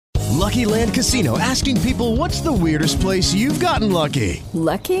Lucky Land Casino, asking people, what's the weirdest place you've gotten lucky?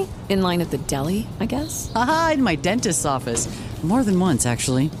 Lucky? In line at the deli, I guess? Aha, in my dentist's office. More than once,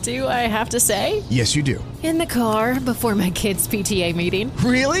 actually. Do I have to say? Yes, you do. In the car before my kids' PTA meeting.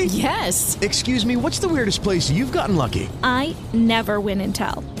 Really? Yes. Excuse me, what's the weirdest place you've gotten lucky? I never win and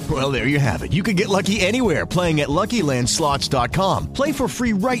tell. Well, there you have it. You can get lucky anywhere, playing at LuckyLandSlots.com. Play for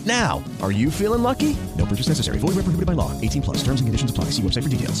free right now. Are you feeling lucky? No purchase necessary. Void where prohibited by law. 18 plus. Terms and conditions apply. See website for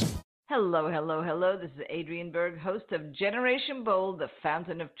details. Hello, hello, hello. This is Adrienne Berg, host of Generation Bold, the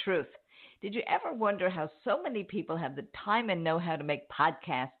Fountain of Truth. Did you ever wonder how so many people have the time and know how to make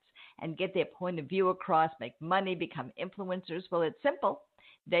podcasts and get their point of view across, make money, become influencers? Well, it's simple.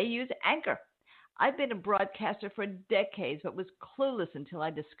 They use Anchor. I've been a broadcaster for decades, but was clueless until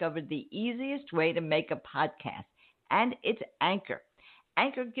I discovered the easiest way to make a podcast, and it's Anchor.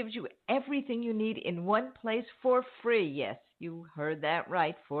 Anchor gives you everything you need in one place for free. Yes, you heard that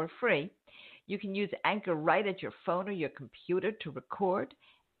right, for free. You can use Anchor right at your phone or your computer to record,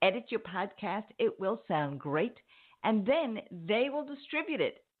 edit your podcast. It will sound great, and then they will distribute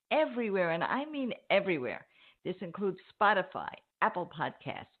it everywhere, and I mean everywhere. This includes Spotify, Apple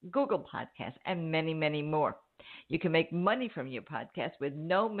Podcasts, Google Podcasts, and many, many more. You can make money from your podcast with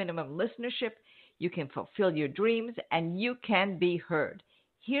no minimum listenership. You can fulfill your dreams, and you can be heard.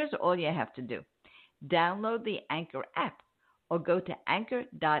 Here's all you have to do. Download the Anchor app or go to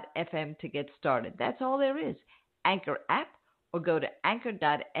anchor.fm to get started. That's all there is. Anchor app or go to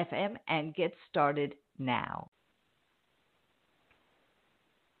anchor.fm and get started now.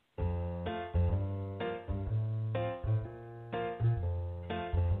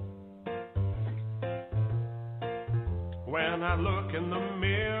 When I look in the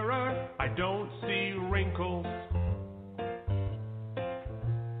mirror, I don't see wrinkles.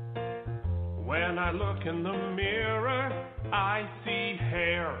 When I look in the mirror, I see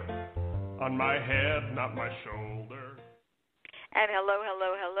hair on my head, not my shoulder. And hello,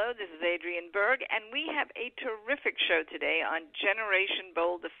 hello, hello. This is Adrienne Berg, and we have a terrific show today on Generation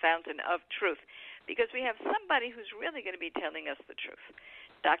Bold, the Fountain of Truth, because we have somebody who's really going to be telling us the truth.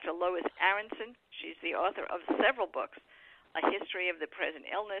 Dr. Louise Aronson, she's the author of several books, A History of the Present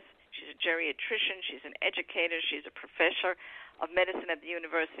Illness. She's a geriatrician. She's an educator. She's a professor of medicine at the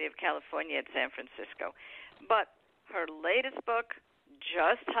University of California at San Francisco. But her latest book,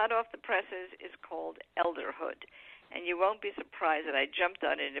 just hot off the presses, is called Elderhood. And you won't be surprised that I jumped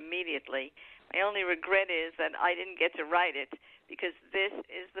on it immediately. My only regret is that I didn't get to write it, because this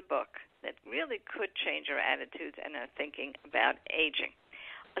is the book that really could change our attitudes and our thinking about aging.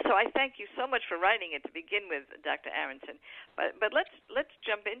 So I thank you so much for writing it to begin with, Dr. Aronson. But let's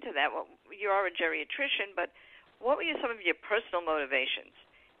jump into that. Well, you are a geriatrician, but what were some of your personal motivations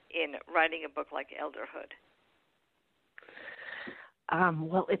in writing a book like Elderhood?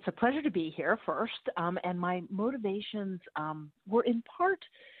 Well, it's a pleasure to be here first, and my motivations were in part,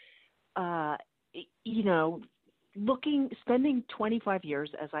 spending 25 years,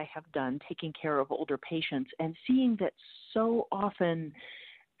 as I have done, taking care of older patients and seeing that so often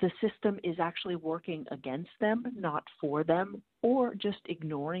the system is actually working against them, not for them, or just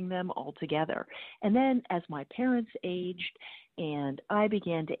ignoring them altogether. And then as my parents aged and I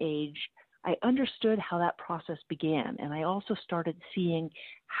began to age, I understood how that process began, and I also started seeing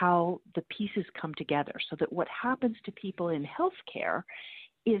how the pieces come together, so that what happens to people in healthcare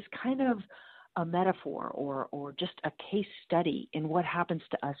is kind of a metaphor or just a case study in what happens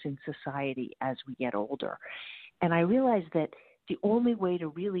to us in society as we get older. And I realized that the only way to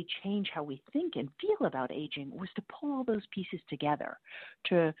really change how we think and feel about aging was to pull all those pieces together,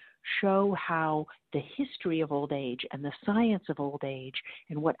 to show how the history of old age and the science of old age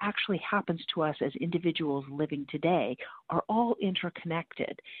and what actually happens to us as individuals living today are all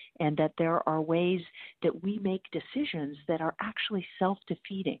interconnected, and that there are ways that we make decisions that are actually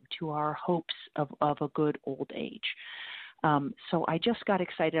self-defeating to our hopes of a good old age. So I just got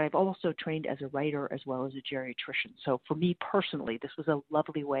excited. I've also trained as a writer as well as a geriatrician. So for me personally, this was a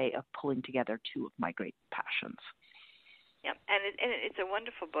lovely way of pulling together two of my great passions. Yeah, and it's a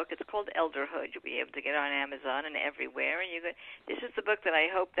wonderful book. It's called Elderhood. You'll be able to get it on Amazon and everywhere. And this is the book that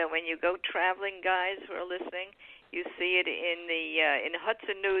I hope that when you go traveling, guys who are listening, you see it in the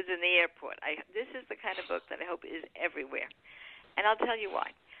Hudson News in the airport. This is the kind of book that I hope is everywhere. And I'll tell you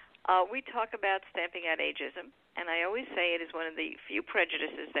why. We talk about stamping out ageism, and I always say it is one of the few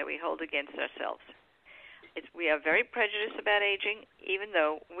prejudices that we hold against ourselves. We are very prejudiced about aging, even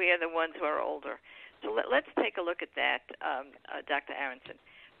though we are the ones who are older. So let's take a look at that, Dr. Aronson.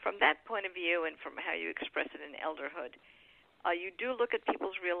 From that point of view and from how you express it in Elderhood, you do look at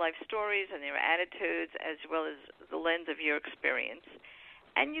people's real-life stories and their attitudes as well as the lens of your experience.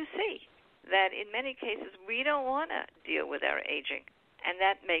 And you see that in many cases we don't want to deal with our aging, and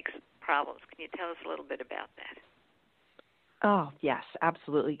that makes problems. Can you tell us a little bit about that? Oh, yes,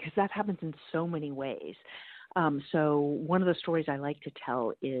 absolutely, because that happens in so many ways. So one of the stories I like to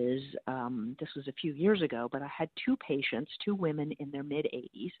tell is, this was a few years ago, but I had two patients, two women in their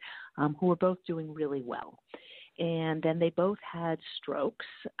mid-80s, who were both doing really well. And then they both had strokes,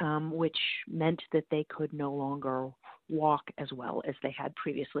 which meant that they could no longer walk as well as they had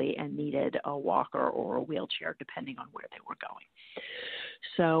previously and needed a walker or a wheelchair, depending on where they were going.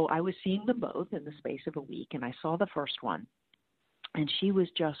 So I was seeing them both in the space of a week, and I saw the first one, and she was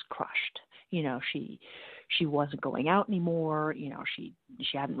just crushed. You know, she wasn't going out anymore. You know, she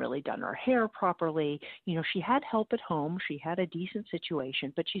hadn't really done her hair properly. You know, she had help at home. She had a decent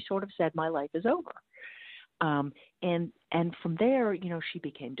situation, but she sort of said, my life is over. And from there, you know, she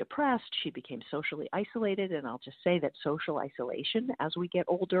became depressed. She became socially isolated. And I'll just say that social isolation as we get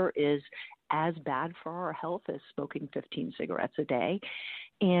older is as bad for our health as smoking 15 cigarettes a day.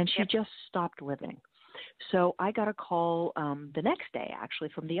 And she just stopped living. So I got a call the next day, actually,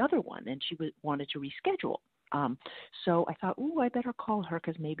 from the other one, and she wanted to reschedule. So I thought, I better call her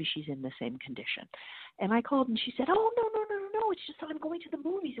because maybe she's in the same condition. And I called, and she said, no. It's just that I'm going to the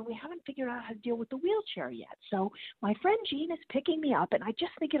movies, and we haven't figured out how to deal with the wheelchair yet. So my friend Jean is picking me up, and I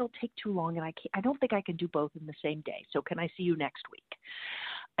just think it'll take too long, and I don't think I can do both in the same day. So can I see you next week?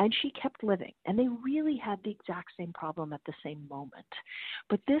 And she kept living, and they really had the exact same problem at the same moment.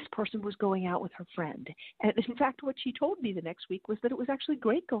 But this person was going out with her friend. And in fact, what she told me the next week was that it was actually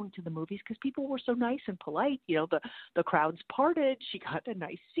great going to the movies because people were so nice and polite. You know, the crowds parted. She got a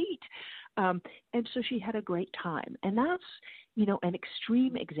nice seat. And so she had a great time. And that's, you know, an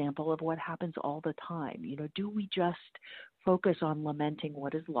extreme example of what happens all the time. You know, do we just focus on lamenting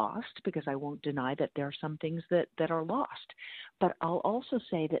what is lost? Because I won't deny that there are some things that are lost. But I'll also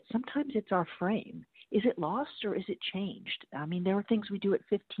say that sometimes it's our frame. Is it lost or is it changed? I mean, there are things we do at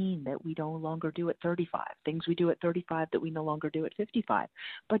 15 that we no longer do at 35, things we do at 35 that we no longer do at 55.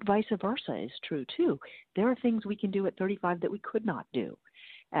 But vice versa is true, too. There are things we can do at 35 that we could not do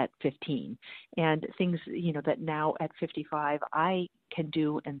at 15, and things, you know, that now at 55 I can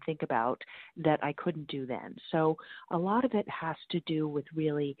do and think about that I couldn't do then. So a lot of it has to do with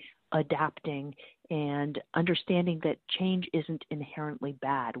really adapting and understanding that change isn't inherently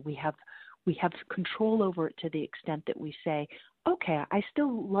bad. We have control over it to the extent that we say, okay, I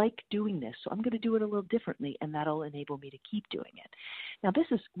still like doing this, so I'm going to do it a little differently, and that'll enable me to keep doing it. Now, this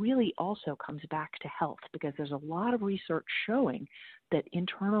is really also comes back to health, because there's a lot of research showing that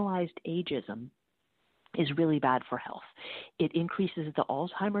internalized ageism is really bad for health. It increases the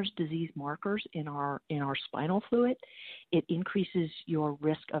Alzheimer's disease markers in our spinal fluid. It increases your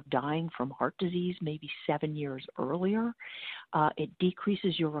risk of dying from heart disease maybe 7 years earlier. It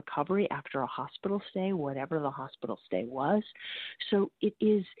decreases your recovery after a hospital stay, whatever the hospital stay was. So it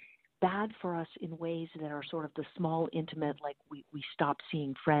is bad for us in ways that are sort of the small, intimate, like we stop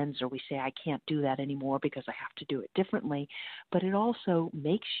seeing friends, or we say, I can't do that anymore because I have to do it differently. But it also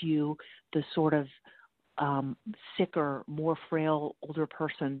makes you the sort of sicker, more frail, older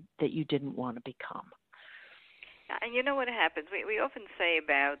person that you didn't want to become. And you know what happens? We often say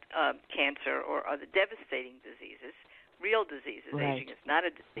about cancer or other devastating diseases, real diseases. Right. Aging is not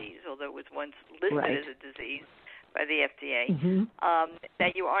a disease, although it was once listed as a disease by the FDA,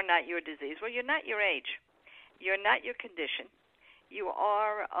 that you are not your disease. Well, you're not your age. You're not your condition. You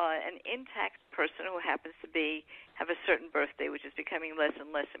are an intact person who happens to have a certain birthday, which is becoming less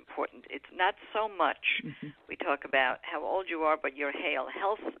and less important. It's not so much we talk about how old you are, but your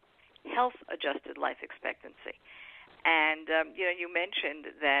health-adjusted life expectancy. And you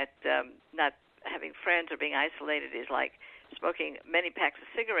mentioned that not having friends or being isolated is like smoking many packs of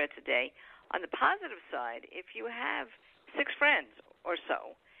cigarettes a day. On the positive side, if you have 6 friends or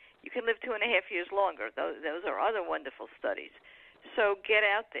so, you can live 2.5 years longer. Those are other wonderful studies. So get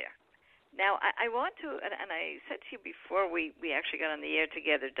out there. Now, I want to, and I said to you before we actually got on the air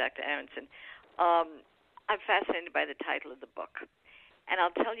together, Dr. Aronson, I'm fascinated by the title of the book. And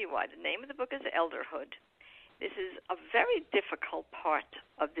I'll tell you why. The name of the book is Elderhood. This is a very difficult part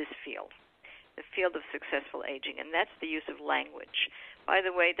of this field, the field of successful aging, and that's the use of language. By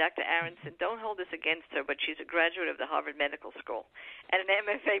the way, Dr. Aronson, don't hold this against her, but she's a graduate of the Harvard Medical School and an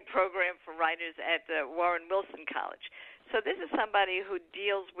MFA program for writers at Warren Wilson College. So this is somebody who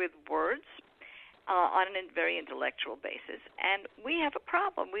deals with words on a very intellectual basis. And we have a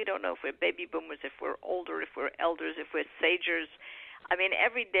problem. We don't know if we're baby boomers, if we're older, if we're elders, if we're sagers. I mean,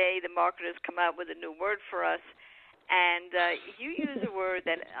 every day the marketers come out with a new word for us. And you use a word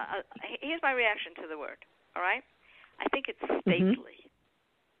that here's my reaction to the word, all right? I think it's stately.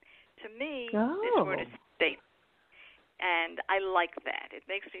 me, this word is state. And I like that. It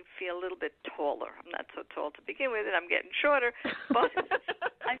makes me feel a little bit taller. I'm not so tall to begin with, and I'm getting shorter. But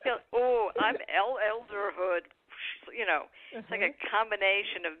I feel, I'm elderhood. You know, it's like a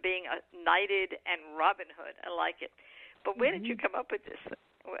combination of being a knighted and Robin Hood. I like it. But where did you come up with this?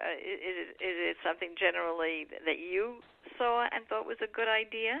 Is it something generally that you saw and thought was a good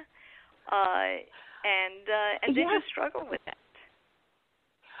idea? And did you struggle with that?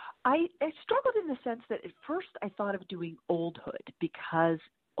 I struggled in the sense that at first I thought of doing oldhood because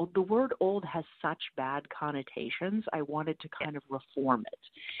the word old has such bad connotations. I wanted to kind of reform it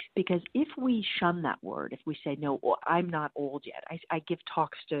because if we shun that word, if we say, no, I'm not old yet, I give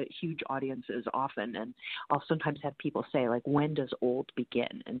talks to huge audiences often, and I'll sometimes have people say, like, when does old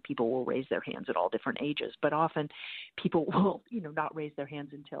begin? And people will raise their hands at all different ages, but often people will, not raise their hands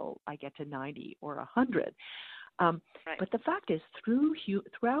until I get to 90 or 100. Right. But the fact is,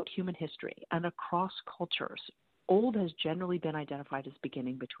 throughout human history and across cultures, old has generally been identified as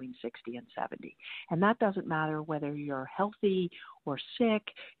beginning between 60 and 70. And that doesn't matter whether you're healthy or sick,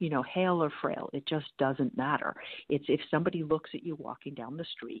 hale or frail. It just doesn't matter. It's if somebody looks at you walking down the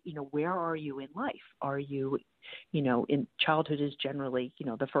street, where are you in life? Are you, in childhood is generally,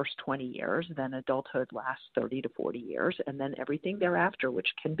 the first 20 years, then adulthood lasts 30 to 40 years, and then everything thereafter, which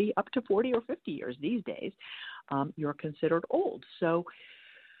can be up to 40 or 50 years these days, you're considered old. So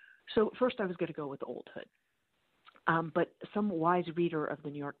first I was going to go with oldhood. But some wise reader of the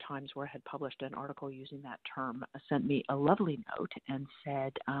New York Times, where I had published an article using that term, sent me a lovely note and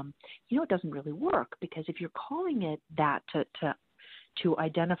said, it doesn't really work, because if you're calling it that to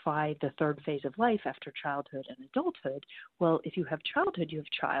identify the third phase of life after childhood and adulthood, well, if you have childhood, you have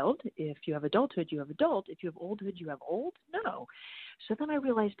child. If you have adulthood, you have adult. If you have oldhood, you have old. No. So then I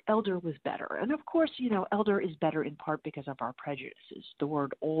realized elder was better. And of course, elder is better in part because of our prejudices. The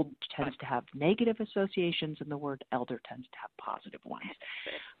word old tends to have negative associations, and the word elder tends to have positive ones.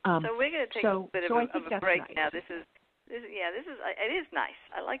 So we're going to take a bit of a break nice. now. It is nice.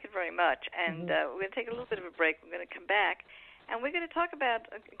 I like it very much. And we're going to take a little bit of a break. We're going to come back, and we're going to talk about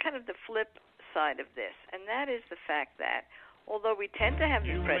kind of the flip side of this, and that is the fact that although we tend to have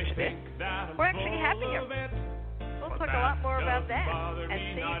this prejudice, we're actually happier. We'll talk a lot more about that and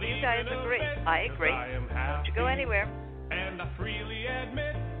see if you guys agree. I agree. Don't you go anywhere. And I freely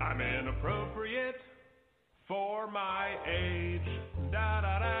admit I'm inappropriate for my age. Da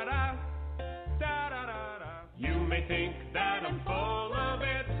da da da, da da da da. You may think that I'm full of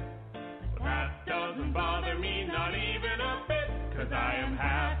it, but that doesn't bother me, not even a bit, 'cause I am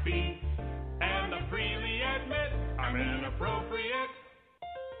happy. And I freely admit I'm inappropriate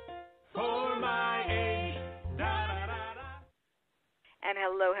for my age. Da da da da. And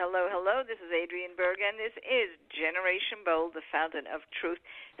hello, hello, hello. This is Adrienne Berg, and this is Generation Bold, the fountain of truth.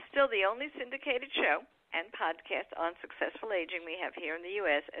 Still the only syndicated show and podcast on successful aging we have here in the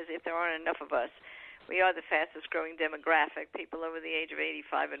U.S., as if there aren't enough of us. We are the fastest-growing demographic, people over the age of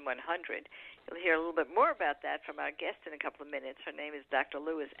 85 and 100. You'll hear a little bit more about that from our guest in a couple of minutes. Her name is Dr.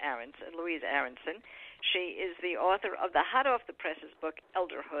 Louise Aronson. She is the author of the hot-off-the-presses book,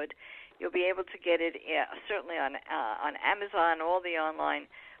 Elderhood. You'll be able to get it certainly on Amazon, all the online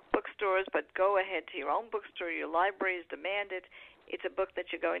bookstores, but go ahead to your own bookstore, your libraries, demand it. It's a book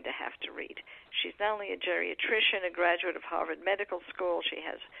that you're going to have to read. She's not only a geriatrician, a graduate of Harvard Medical School. She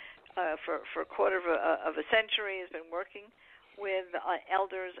has, for a quarter of a century, has been working with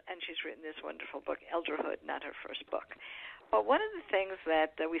elders, and she's written this wonderful book, Elderhood, not her first book. But one of the things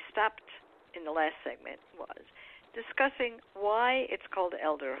that we stopped in the last segment was discussing why it's called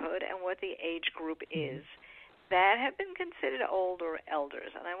elderhood and what the age group is that have been considered old or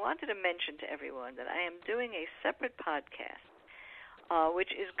elders. And I wanted to mention to everyone that I am doing a separate podcast,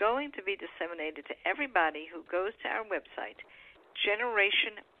 which is going to be disseminated to everybody who goes to our website,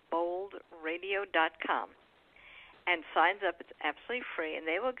 generationboldradio.com, and signs up. It's absolutely free, and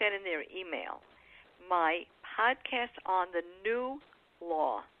they will get in their email my podcast on the new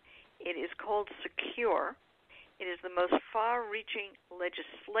law. It is called Secure. It is the most far-reaching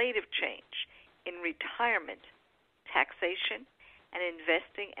legislative change in retirement, taxation, and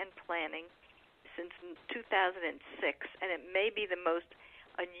investing and planning since 2006, and it may be the most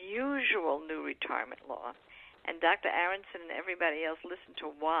unusual new retirement law. And Dr. Aronson and everybody else listen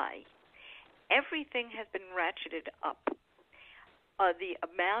to why. Everything has been ratcheted up. The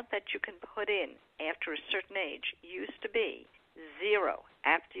amount that you can put in after a certain age used to be zero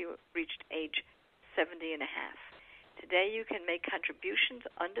after you reached age 70 and a half. Today you can make contributions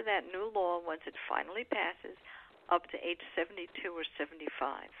under that new law once it finally passes up to age 72 or 75.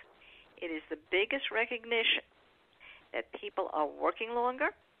 It is the biggest recognition that people are working longer,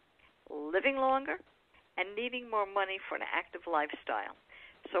 living longer, and needing more money for an active lifestyle.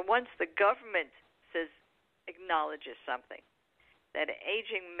 So once the government acknowledges something, that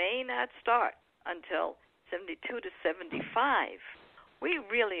aging may not start until 72 to 75, we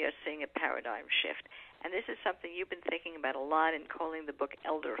really are seeing a paradigm shift. And this is something you've been thinking about a lot and calling the book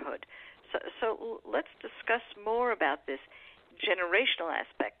Elderhood. So let's discuss more about this generational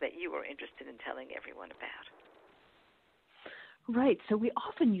aspect that you were interested in telling everyone about. Right. So we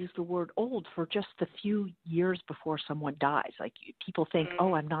often use the word old for just the few years before someone dies. Like people think,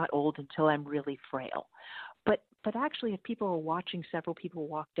 oh, I'm not old until I'm really frail. But actually, if people are watching several people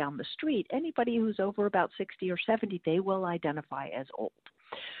walk down the street, anybody who's over about 60 or 70, they will identify as old.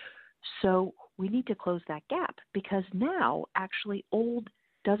 So we need to close that gap, because now actually old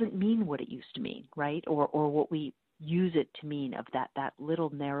doesn't mean what it used to mean, right? Or what we use it to mean of that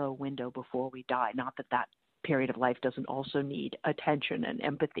little narrow window before we die. Not that period of life doesn't also need attention and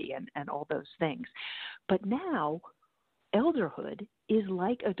empathy and all those things. But now elderhood is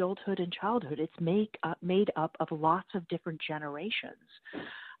like adulthood and childhood. It's made up of lots of different generations.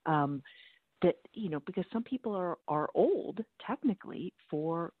 That, because some people are old technically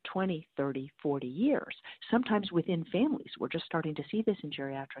for 20, 30, 40 years, sometimes within families. We're just starting to see this in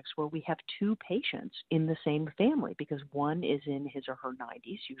geriatrics, where we have two patients in the same family because one is in his or her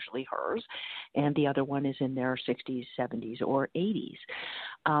 90s, usually hers, and the other one is in their 60s, 70s, or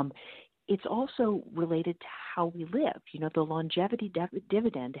 80s. It's also related to how we live. The longevity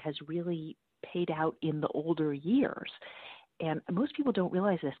dividend has really paid out in the older years. And most people don't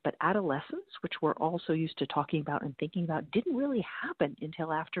realize this, but adolescence, which we're also used to talking about and thinking about, didn't really happen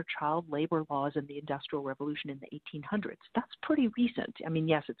until after child labor laws and the Industrial Revolution in the 1800s. That's pretty recent. I mean,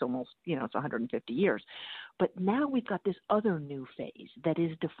 yes, it's almost, it's 150 years. But now we've got this other new phase that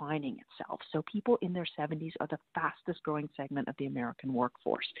is defining itself. So people in their 70s are the fastest growing segment of the American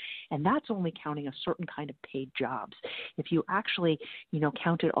workforce. And that's only counting a certain kind of paid jobs. If you actually,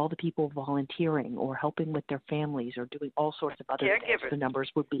 counted all the people volunteering or helping with their families or doing all sorts of other things, the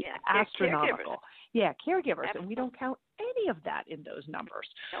numbers would be astronomical. Caregivers. And we don't count any of that in those numbers.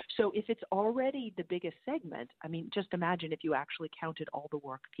 Nope. So if it's already the biggest segment, I mean, just imagine if you actually counted all the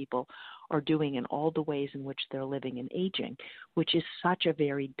work people are doing and all the ways in which they're living and aging, which is such a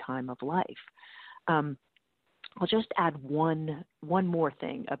varied time of life. I'll just add one more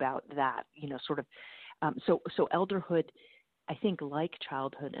thing about that, so elderhood, I think, like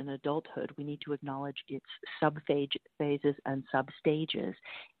childhood and adulthood, we need to acknowledge its sub-phases and sub-stages.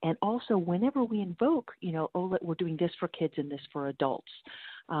 And also, whenever we invoke, we're doing this for kids and this for adults,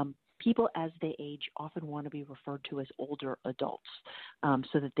 people as they age often want to be referred to as older adults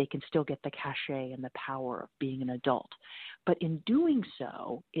so that they can still get the cachet and the power of being an adult. But in doing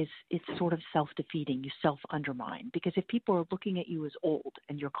so, it's sort of self-defeating. You self-undermine. Because if people are looking at you as old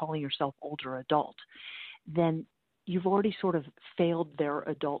and you're calling yourself older adult, then you've already sort of failed their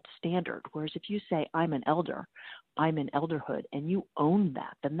adult standard. Whereas if you say, I'm an elder, I'm in elderhood, and you own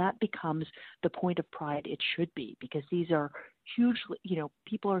that, then that becomes the point of pride it should be, because these are hugely,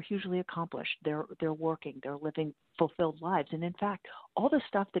 people are hugely accomplished. They're working, they're living fulfilled lives. And in fact, all the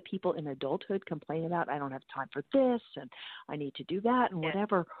stuff that people in adulthood complain about, I don't have time for this, and I need to do that, and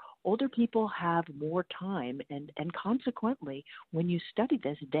whatever, older people have more time. And consequently, when you study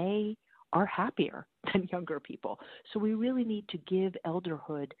this, they are happier than younger people. So we really need to give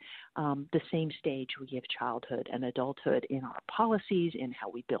elderhood the same stage we give childhood and adulthood in our policies, in how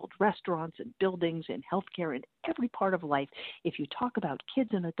we build restaurants and buildings and healthcare, in every part of life. If you talk about kids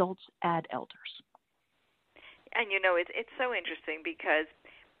and adults, add elders. And it's so interesting because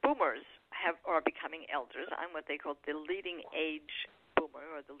boomers are becoming elders. I'm what they call the leading age boomer,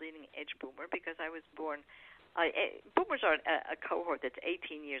 or the leading edge boomer, because I was born. Boomers are a cohort that's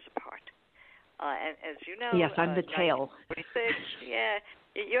 18 years apart. And as you know, yes, I'm the tail. 46, yeah,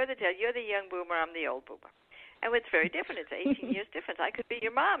 you're the tail. You're the young boomer. I'm the old boomer. And it's very different. It's 18 years difference. I could be your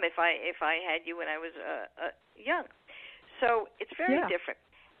mom if I had you when I was young. So it's very different.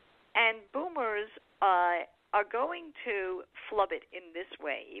 And boomers are going to flub it in this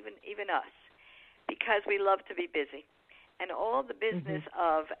way, even us, because we love to be busy. And all the business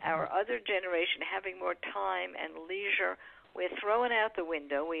of our other generation having more time and leisure, we're throwing out the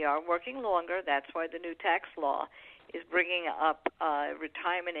window. We are working longer. That's why the new tax law is bringing up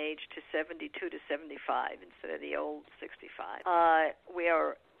retirement age to 72 to 75 instead of the old 65. We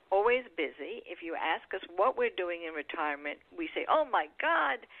are always busy. If you ask us what we're doing in retirement, we say, oh, my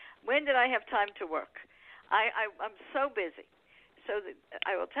God, when did I have time to work? I'm so busy. So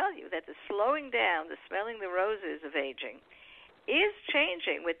I will tell you that the slowing down, the smelling the roses of aging is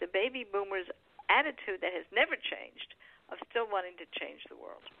changing with the baby boomers' attitude that has never changed of still wanting to change the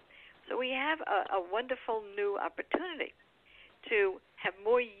world. So we have a wonderful new opportunity to have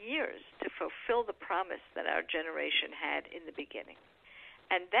more years to fulfill the promise that our generation had in the beginning.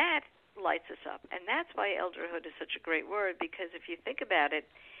 And that lights us up. And that's why elderhood is such a great word, because if you think about it,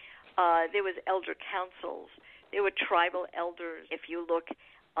 there was elder councils, there were tribal elders. If you look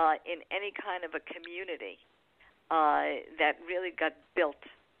in any kind of a community that really got built,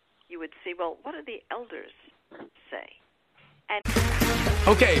 you would see, well, what do the elders say? And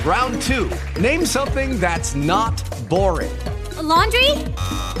okay, round two. Name something that's not boring. A laundry?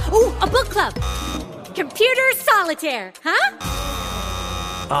 Ooh, a book club. Computer solitaire, huh?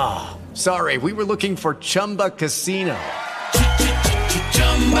 Ah, sorry, we were looking for Chumba Casino.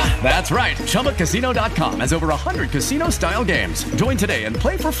 That's right, ChumbaCasino.com has over 100 casino-style games. Join today and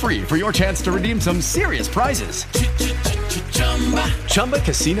play for free for your chance to redeem some serious prizes.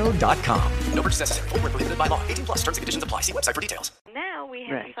 ChumbaCasino.com. No purchase necessary. Void where prohibited by law. 18 plus. Terms and conditions apply. See website for details. Now we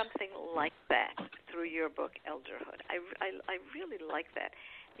have something like that through your book, Elderhood. I really like that.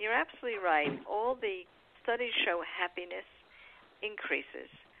 You're absolutely right. All the studies show happiness increases.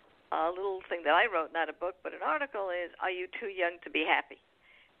 A little thing that I wrote, not a book, but an article is, are you too young to be happy?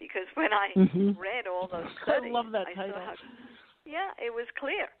 Because when I read all those studies, I love that title. saw it was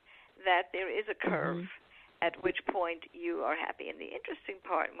clear that there is a curve at which point you are happy. And the interesting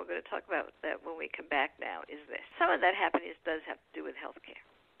part, and we're going to talk about that when we come back now, is this. Some of that happiness does have to do with health care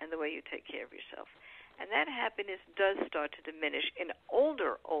and the way you take care of yourself. And that happiness does start to diminish in old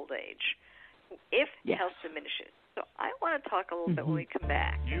age if health diminishes. So I want to talk a little bit when we come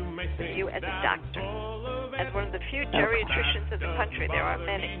back with you as a doctor, as one of the few geriatricians of the country. There are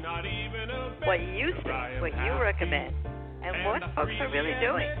many. What you think, what you recommend, and what folks are really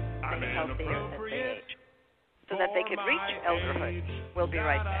doing to get healthier as they age, so that they can reach elderhood. We'll be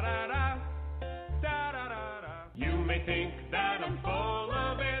right back. You may think that I'm full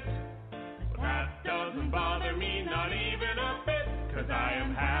of it, but that doesn't bother me, not even a bit, 'cause I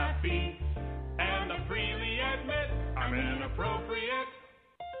am happy. And I freely admit I'm inappropriate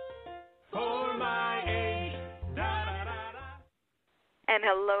for my age. And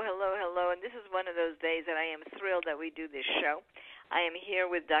hello. And this is one of those days that I am thrilled that we do this show. I am here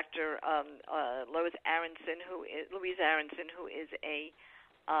with Dr. Louise Aronson, who is a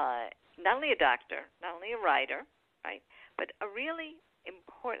not only a doctor, not only a writer, right, but a really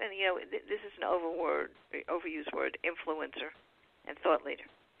important, this is an overused word, influencer and thought leader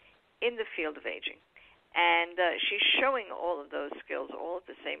in the field of aging. And she's showing all of those skills all at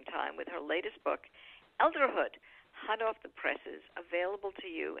the same time with her latest book, Elderhood, hot off the presses, available to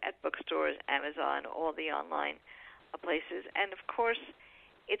you at bookstores, Amazon, all the online places. And, of course,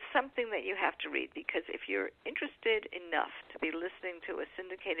 it's something that you have to read, because if you're interested enough to be listening to a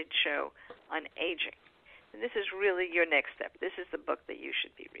syndicated show on aging, then this is really your next step. This is the book that you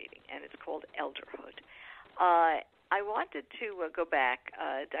should be reading, and it's called Elderhood. I wanted to go back,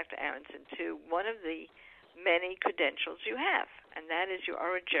 Dr. Aronson, to one of the many credentials you have, and that is you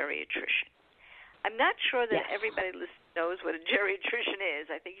are a geriatrician. I'm not sure that everybody knows what a geriatrician is.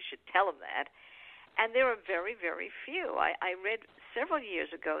 I think you should tell them that. And there are very, very few. I read several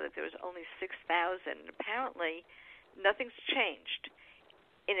years ago that there was only 6,000, and apparently nothing's changed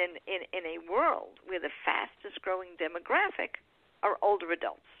in a world where the fastest-growing demographic are older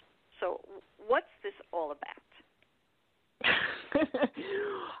adults. So what's this all about?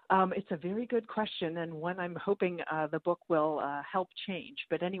 It's a very good question, and one I'm hoping the book will help change.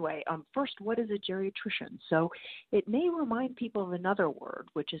 But anyway, first, what is a geriatrician? So it may remind people of another word,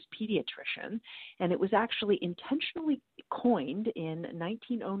 which is pediatrician, and it was actually intentionally coined in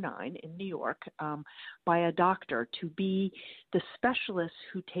 1909 in New York by a doctor to be the specialists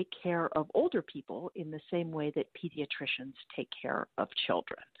who take care of older people in the same way that pediatricians take care of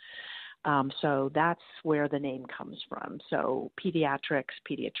children. So that's where the name comes from. So pediatrics,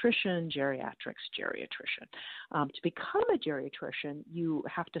 pediatrician, geriatrics, geriatrician. To become a geriatrician, you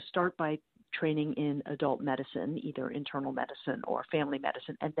have to start by training in adult medicine, either internal medicine or family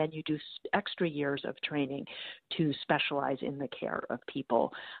medicine, and then you do extra years of training to specialize in the care of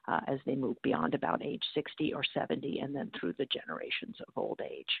people as they move beyond about age 60 or 70 and then through the generations of old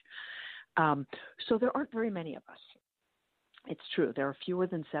age. So there aren't very many of us. It's true. There are fewer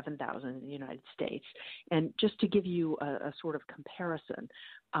than 7,000 in the United States. And just to give you a sort of comparison,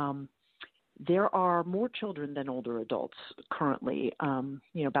 there are more children than older adults currently.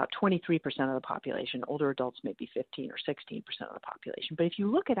 About 23% of the population. Older adults may be 15 or 16% of the population. But if you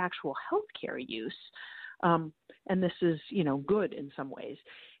look at actual healthcare use, and this is, good in some ways,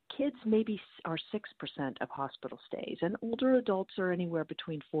 kids maybe are 6% of hospital stays, and older adults are anywhere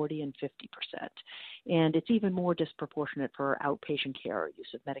between 40 and 50%. And it's even more disproportionate for outpatient care or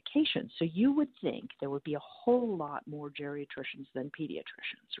use of medication. So you would think there would be a whole lot more geriatricians than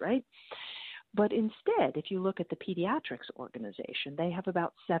pediatricians, right? But instead, if you look at the pediatrics organization, they have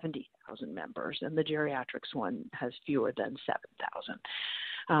about 70,000 members, and the geriatrics one has fewer than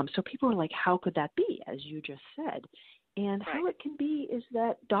 7,000. So people are like, how could that be, as you just said? And how it can be is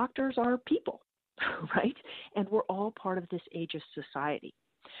that doctors are people, right? And we're all part of this ageist society.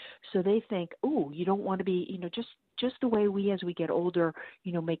 So they think, oh, you don't want to be, just the way we, as we get older,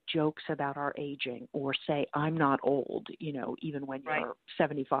 make jokes about our aging or say, I'm not old, even when you're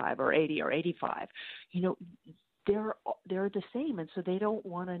 75 or 80 or 85, they're the same. And so they don't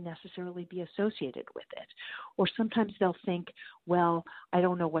want to necessarily be associated with it. Or sometimes they'll think, well, I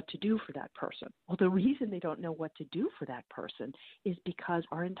don't know what to do for that person. Well, the reason they don't know what to do for that person is because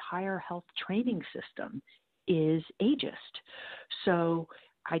our entire health training system is ageist. So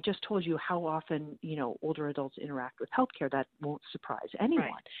I just told you how often, older adults interact with healthcare. That won't surprise anyone.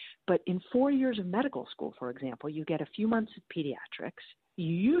 Right. But in 4 years of medical school, for example, you get a few months of pediatrics.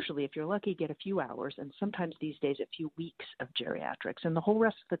 You usually, if you're lucky, get a few hours, and sometimes these days a few weeks of geriatrics, and the whole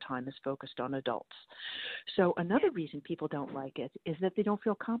rest of the time is focused on adults. So another reason people don't like it is that they don't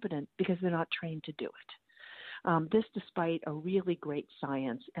feel competent because they're not trained to do it. This despite a really great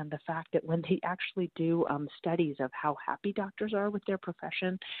science and the fact that when they actually do studies of how happy doctors are with their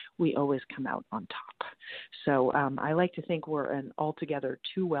profession, we always come out on top. So I like to think we're an altogether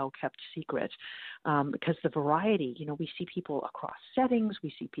too well-kept secret because the variety, we see people across settings,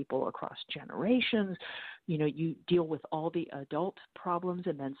 we see people across generations. You deal with all the adult problems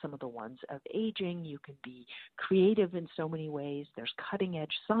and then some of the ones of aging. You can be creative in so many ways. There's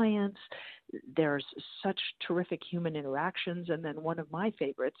cutting-edge science. There's such terrific human interactions. And then one of my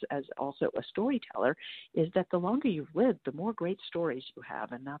favorites as also a storyteller is that the longer you've lived, the more great stories you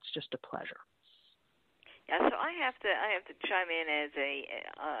have, and that's just a pleasure. Yeah, so I have to chime in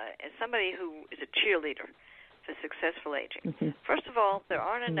as somebody who is a cheerleader for successful aging. Mm-hmm. First of all, there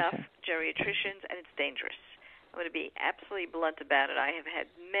aren't enough geriatricians, and it's dangerous. I'm going to be absolutely blunt about it. I have had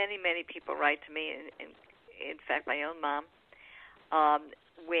many, many people write to me, in fact, my own mom,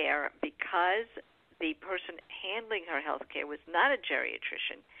 where because the person handling her health care was not a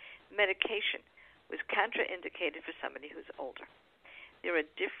geriatrician, medication was contraindicated for somebody who's older. There are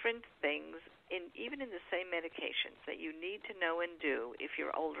different things, even in the same medications, that you need to know and do if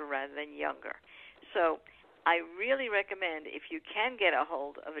you're older rather than younger. So I really recommend, if you can get a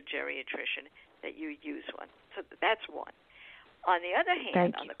hold of a geriatrician, that you use one. So that's one. On the other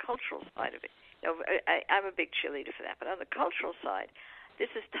hand, on the cultural side of it, I'm a big cheerleader for that, but on the cultural side, this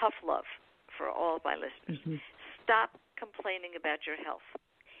is tough love for all of my listeners. Mm-hmm. Stop complaining about your health.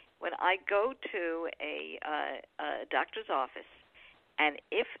 When I go to a doctor's office, and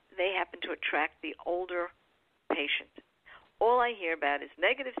if they happen to attract the older patient, all I hear about is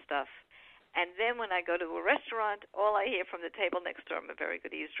negative stuff. And then when I go to a restaurant, all I hear from the table next door, I'm a very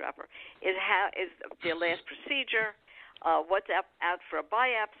good eavesdropper, is their last procedure, what's out for a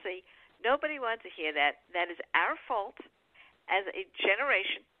biopsy. Nobody wants to hear that. That is our fault as a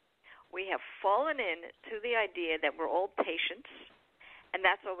generation. We have fallen into the idea that we're all patients, and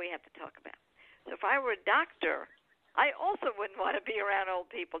that's all we have to talk about. So if I were a doctor, I also wouldn't want to be around old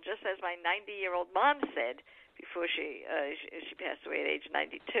people, just as my 90-year-old mom said before she passed away at age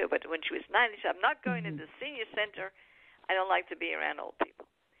 92. But when she was 90, she said, I'm not going to the senior center. I don't like to be around old people.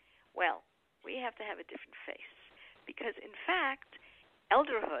 Well, we have to have a different face because, in fact,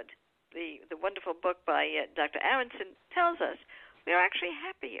 elderhood, the wonderful book by Dr. Aronson, tells us we're actually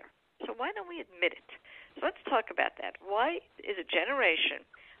happier. So why don't we admit it? So let's talk about that. Why is a generation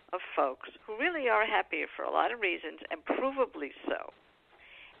of folks who really are happier for a lot of reasons, and provably so,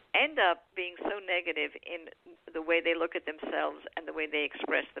 end up being so negative in the way they look at themselves and the way they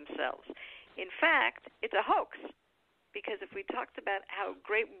express themselves? In fact, it's a hoax, because if we talked about how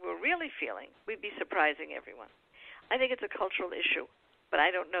great we were really feeling, we'd be surprising everyone. I think it's a cultural issue, but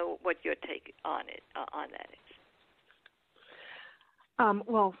I don't know what your take on that is.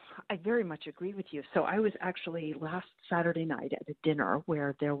 Well, I very much agree with you. So I was actually last Saturday night at a dinner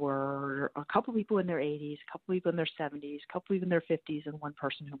where there were a couple people in their 80s, a couple people in their 70s, a couple people in their 50s, and one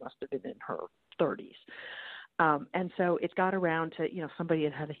person who must have been in her 30s. And so it got around to, somebody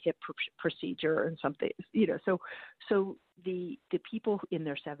had a hip procedure and something, so the people in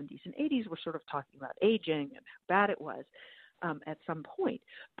their 70s and 80s were sort of talking about aging and how bad it was. at some point.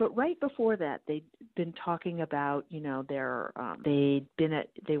 But right before that, they'd been talking about, they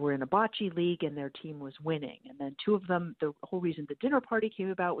were in a bocce league and their team was winning. And then two of them, the whole reason the dinner party came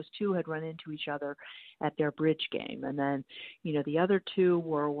about was two had run into each other at their bridge game. And then, the other two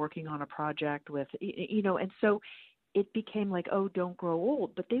were working on a project with, and so it became like, oh, don't grow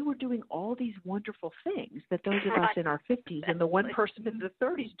old. But they were doing all these wonderful things that those of us in our 50s and the one person in the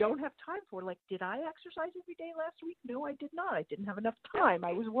 30s don't have time for. Like, did I exercise every day last week? No, I did not. I didn't have enough time.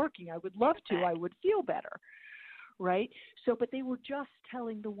 I was working. I would love to. I would feel better. Right? So, but they were just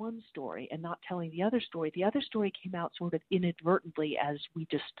telling the one story and not telling the other story. The other story came out sort of inadvertently as we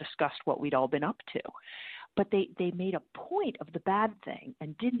just discussed what we'd all been up to. But they made a point of the bad thing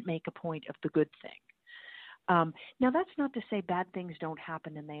and didn't make a point of the good thing. Now, that's not to say bad things don't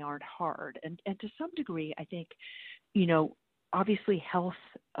happen and they aren't hard. And to some degree, I think, obviously health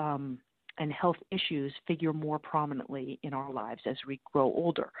and health issues figure more prominently in our lives as we grow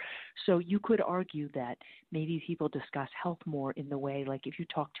older. So you could argue that maybe people discuss health more in the way, like if you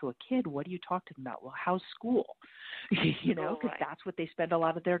talk to a kid, what do you talk to them about? Well, how's school? Because that's what they spend a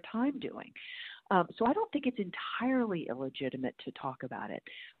lot of their time doing. So I don't think it's entirely illegitimate to talk about it.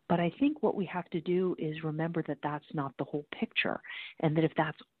 But I think what we have to do is remember that that's not the whole picture, and that if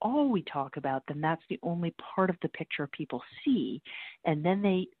that's all we talk about, then that's the only part of the picture people see, and then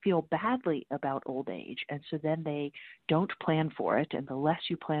they feel badly about old age, and so then they don't plan for it, and the less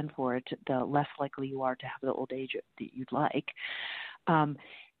you plan for it, the less likely you are to have the old age that you'd like.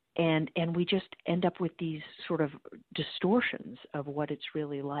 And we just end up with these sort of distortions of what it's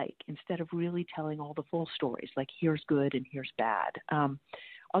really like, instead of really telling all the full stories, like here's good and here's bad.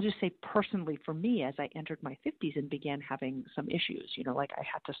 I'll just say personally for me, as I entered my 50s and began having some issues, like I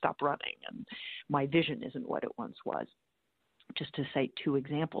had to stop running and my vision isn't what it once was, just to say two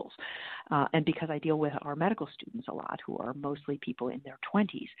examples. And because I deal with our medical students a lot, who are mostly people in their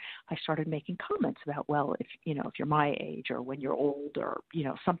 20s, I started making comments about, well, if you're my age or when you're old or,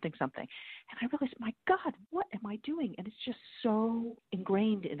 something. And I realized, my God, what am I doing? And it's just so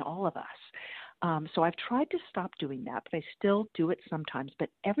ingrained in all of us. So I've tried to stop doing that, but I still do it sometimes. But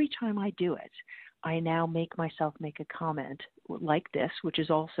every time I do it, I now make myself make a comment like this, which is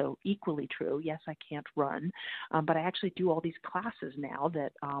also equally true. Yes, I can't run, but I actually do all these classes now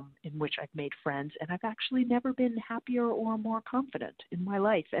that in which I've made friends, and I've actually never been happier or more confident in my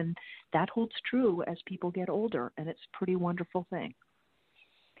life. And that holds true as people get older, and it's a pretty wonderful thing.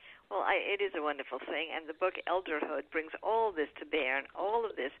 Well, it is a wonderful thing, and the book Elderhood brings all this to bear and all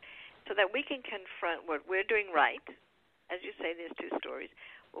of this so that we can confront what we're doing right. As you say, there's two stories.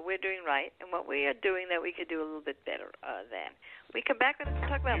 What we're doing right and what we are doing that we could do a little bit better than. We come back and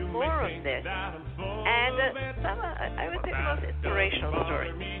talk about more of this. And I would say the most inspirational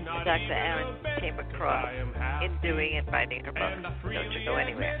story that Dr. Aronson came across in doing and writing her book. Don't you go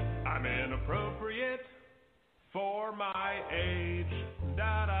anywhere. I'm inappropriate for my age.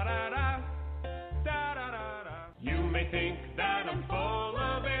 Da da da da. Da da da da. You may think that I'm full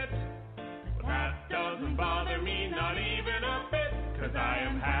of it, but that doesn't bother me, not even a bit. 'Cause I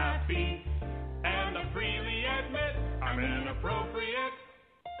am happy, and I freely admit I'm inappropriate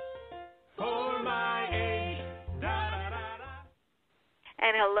for my age. Da, da, da, da.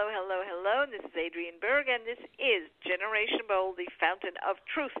 And hello. This is Adrienne Berg, and this is Generation Bold, the fountain of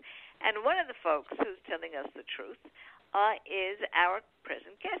truth. And one of the folks who's telling us the truth is our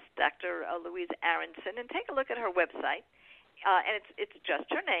present guest, Dr. Louise Aronson. And take a look at her website. And it's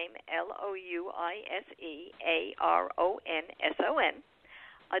just her name,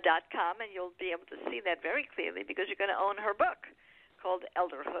 LouiseAronson.com, and you'll be able to see that very clearly because you're going to own her book called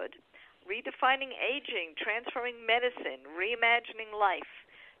Elderhood, Redefining Aging, Transforming Medicine, Reimagining Life.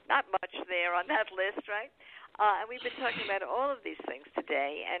 Not much there on that list, right? And we've been talking about all of these things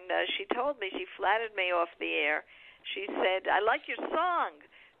today, and she told me, she flattered me off the air. She said, I like your song.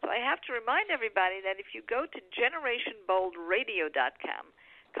 So I have to remind everybody that if you go to GenerationBoldRadio.com,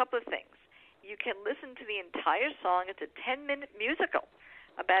 a couple of things. You can listen to the entire song. It's a 10-minute musical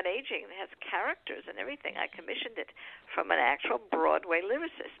about aging. It has characters and everything. I commissioned it from an actual Broadway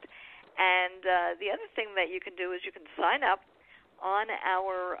lyricist. And the other thing that you can do is you can sign up on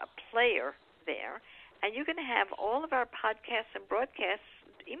our player there, and you can have all of our podcasts and broadcasts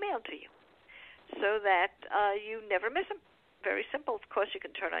emailed to you so that you never miss them. Very simple. Of course, you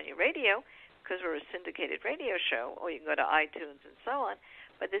can turn on your radio because we're a syndicated radio show, or you can go to iTunes and so on,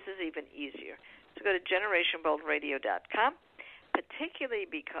 but this is even easier. So go to GenerationBoldRadio.com, particularly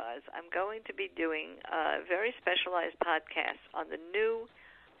because I'm going to be doing very specialized podcasts on the new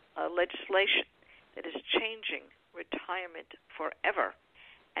legislation that is changing retirement forever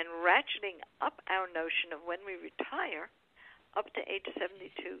and ratcheting up our notion of when we retire up to age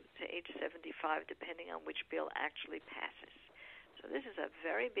 72 to age 75, depending on which bill actually passes. So this is a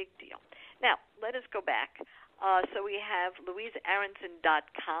very big deal. Now, let us go back. So we have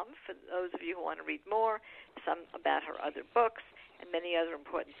LouiseAronson.com for those of you who want to read more, some about her other books, and many other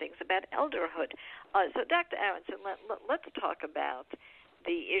important things about elderhood. So Dr. Aronson, let's talk about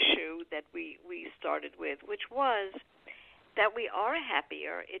the issue that we started with, which was that we are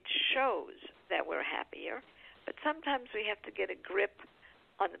happier. It shows that we're happier, but sometimes we have to get a grip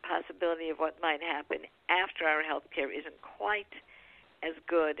on the possibility of what might happen after our health care isn't quite as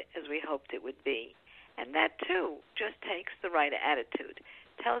good as we hoped it would be. And that, too, just takes the right attitude.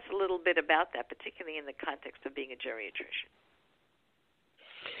 Tell us a little bit about that, particularly in the context of being a geriatrician.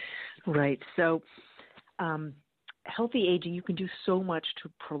 Right. So healthy aging, you can do so much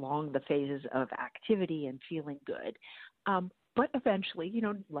to prolong the phases of activity and feeling good. But eventually,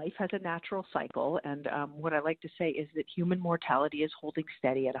 life has a natural cycle. And what I like to say is that human mortality is holding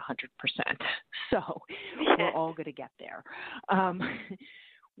steady at 100%. So we're all going to get there. And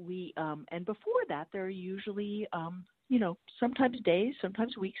before that, there are usually, sometimes days,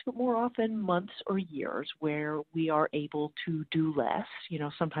 sometimes weeks, but more often months or years where we are able to do less.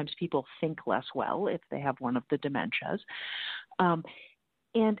 Sometimes people think less well if they have one of the dementias.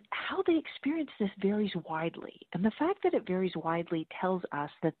 And how they experience this varies widely. And the fact that it varies widely tells us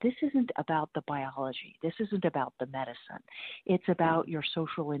that this isn't about the biology. This isn't about the medicine. It's about your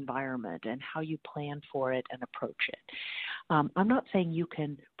social environment and how you plan for it and approach it. I'm not saying you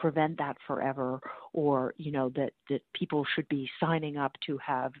can prevent that forever or, that people should be signing up to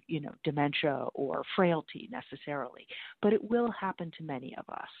have, dementia or frailty necessarily. But it will happen to many of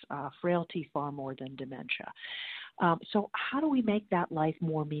us, frailty far more than dementia. So how do we make that life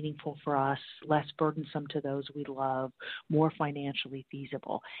more meaningful for us, less burdensome to those we love, more financially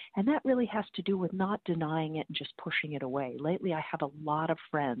feasible? And that really has to do with not denying it and just pushing it away. Lately, I have a lot of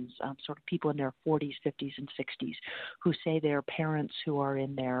friends, sort of people in their 40s, 50s, and 60s, who say their parents who are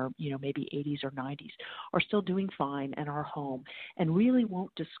in their, maybe 80s or 90s are still doing fine and are home and really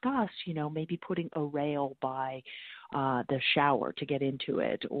won't discuss, maybe putting a rail by the shower to get into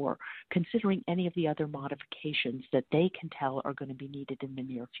it or considering any of the other modifications that they can tell are going to be needed in the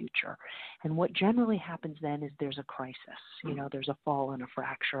near future. And what generally happens then is there's a crisis. There's a fall and a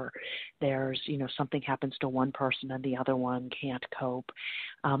fracture. There's, something happens to one person and the other one can't cope.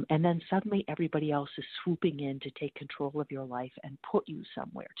 And then suddenly everybody else is swooping in to take control of your life and put you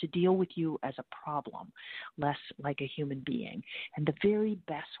somewhere, to deal with you as a problem, less like a human being. And the very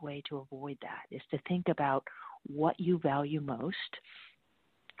best way to avoid that is to think about what you value most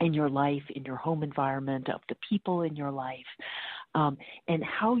in your life, in your home environment, of the people in your life, and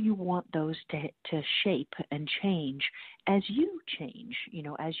how you want those to shape and change as you change,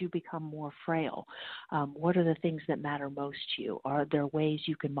 as you become more frail. What are the things that matter most to you? Are there ways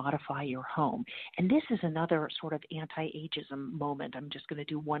you can modify your home? And this is another sort of anti-ageism moment. I'm just going to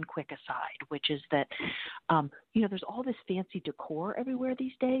do one quick aside, which is that, there's all this fancy decor everywhere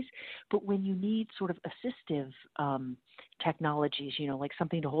these days, but when you need sort of assistive technologies, like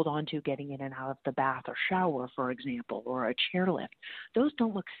something to hold on to getting in and out of the bath or shower, for example, or a chairlift, those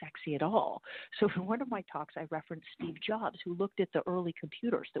don't look sexy at all. So in one of my talks, I referenced Steve Jobs, who looked at the early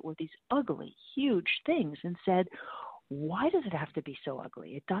computers that were these ugly, huge things and said, why does it have to be so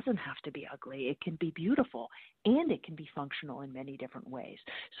ugly? It doesn't have to be ugly. It can be beautiful, and it can be functional in many different ways.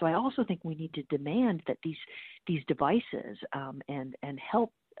 So I also think we need to demand that these devices and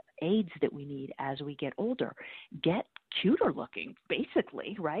help aids that we need as we get older get cuter looking,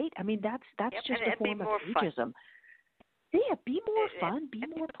 basically, right? I mean, that's just a form of ageism. Fun. Yeah, be more fun, be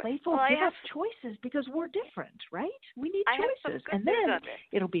more playful, give us choices because we're different, right? We need choices. And then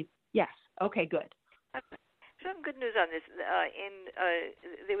it'll be, yes, okay, good. Some good news on this.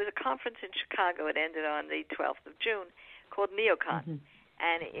 There was a conference in Chicago. It ended on the 12th of June called NeoCon. Mm-hmm.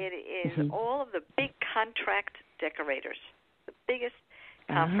 And it is all of the big contract decorators, the biggest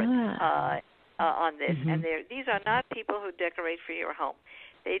conference on this. Mm-hmm. And these are not people who decorate for your home.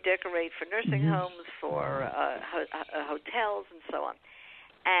 They decorate for nursing homes, for hotels, and so on.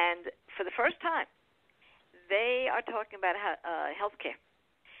 And for the first time, they are talking about healthcare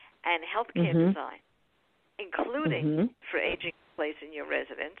and healthcare design, including for aging in place in your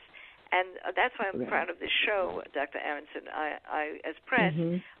residence. And that's why I'm proud of this show, Dr. Aronson. I as press,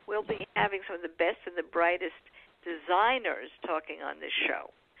 will be having some of the best and the brightest designers talking on this show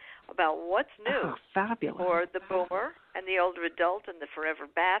about what's new for the boomer and the older adult and the forever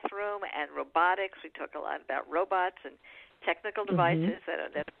bathroom and robotics. We talk a lot about robots and technical devices that are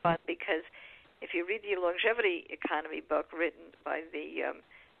fun because if you read the Longevity Economy book written by the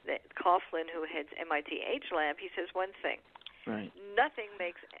Coughlin, who heads MIT Age Lab, he says one thing. Right.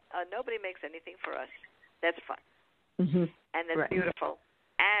 Nobody makes anything for us. That's fun. Mm-hmm. And that's beautiful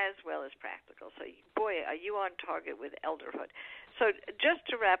as well as practical. So, boy, are you on target with elderhood. So just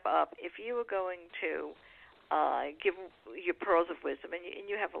to wrap up, if you were going to give your pearls of wisdom, and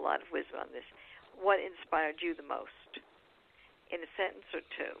you have a lot of wisdom on this, what inspired you the most? In a sentence or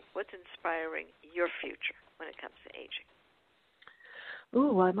two, what's inspiring your future when it comes to aging?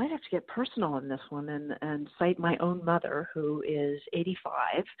 Ooh, well, I might have to get personal on this one and cite my own mother, who is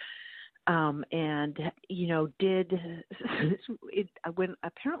 85, and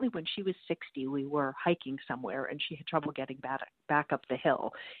when she was 60, we were hiking somewhere, and she had trouble getting back up the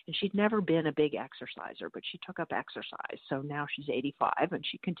hill, and she'd never been a big exerciser, but she took up exercise. So now she's 85, and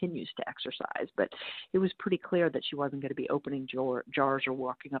she continues to exercise, but it was pretty clear that she wasn't going to be opening jars or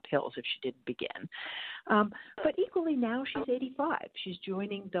walking up hills if she didn't begin. But equally now she's 85. She's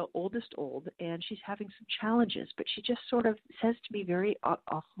joining the oldest old, and she's having some challenges, but she just sort of says to me very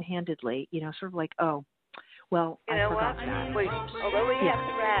offhandedly, sort of like, oh, well, I forgot that. Wait, although we have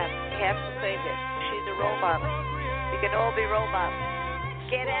to wrap, we have to say this. She's a role model. We can all be role models.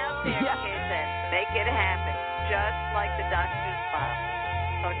 Get out there, kids, and make it happen, just like the doctor's mom.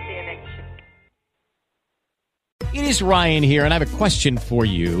 Talk to you next week. It is Ryan here, and I have a question for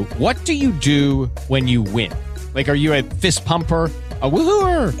you. What do you do when you win? Like, are you a fist pumper, a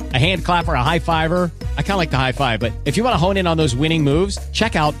woohooer, a hand clapper, a high fiver? I kind of like the high five, but if you want to hone in on those winning moves,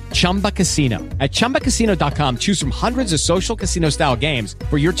 check out Chumba Casino. At ChumbaCasino.com, choose from hundreds of social casino-style games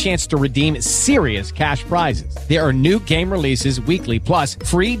for your chance to redeem serious cash prizes. There are new game releases weekly, plus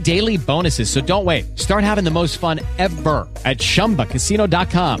free daily bonuses. So don't wait. Start having the most fun ever at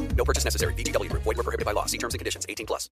ChumbaCasino.com. No purchase necessary. VGW Group. Void where prohibited by law. See terms and conditions. 18+.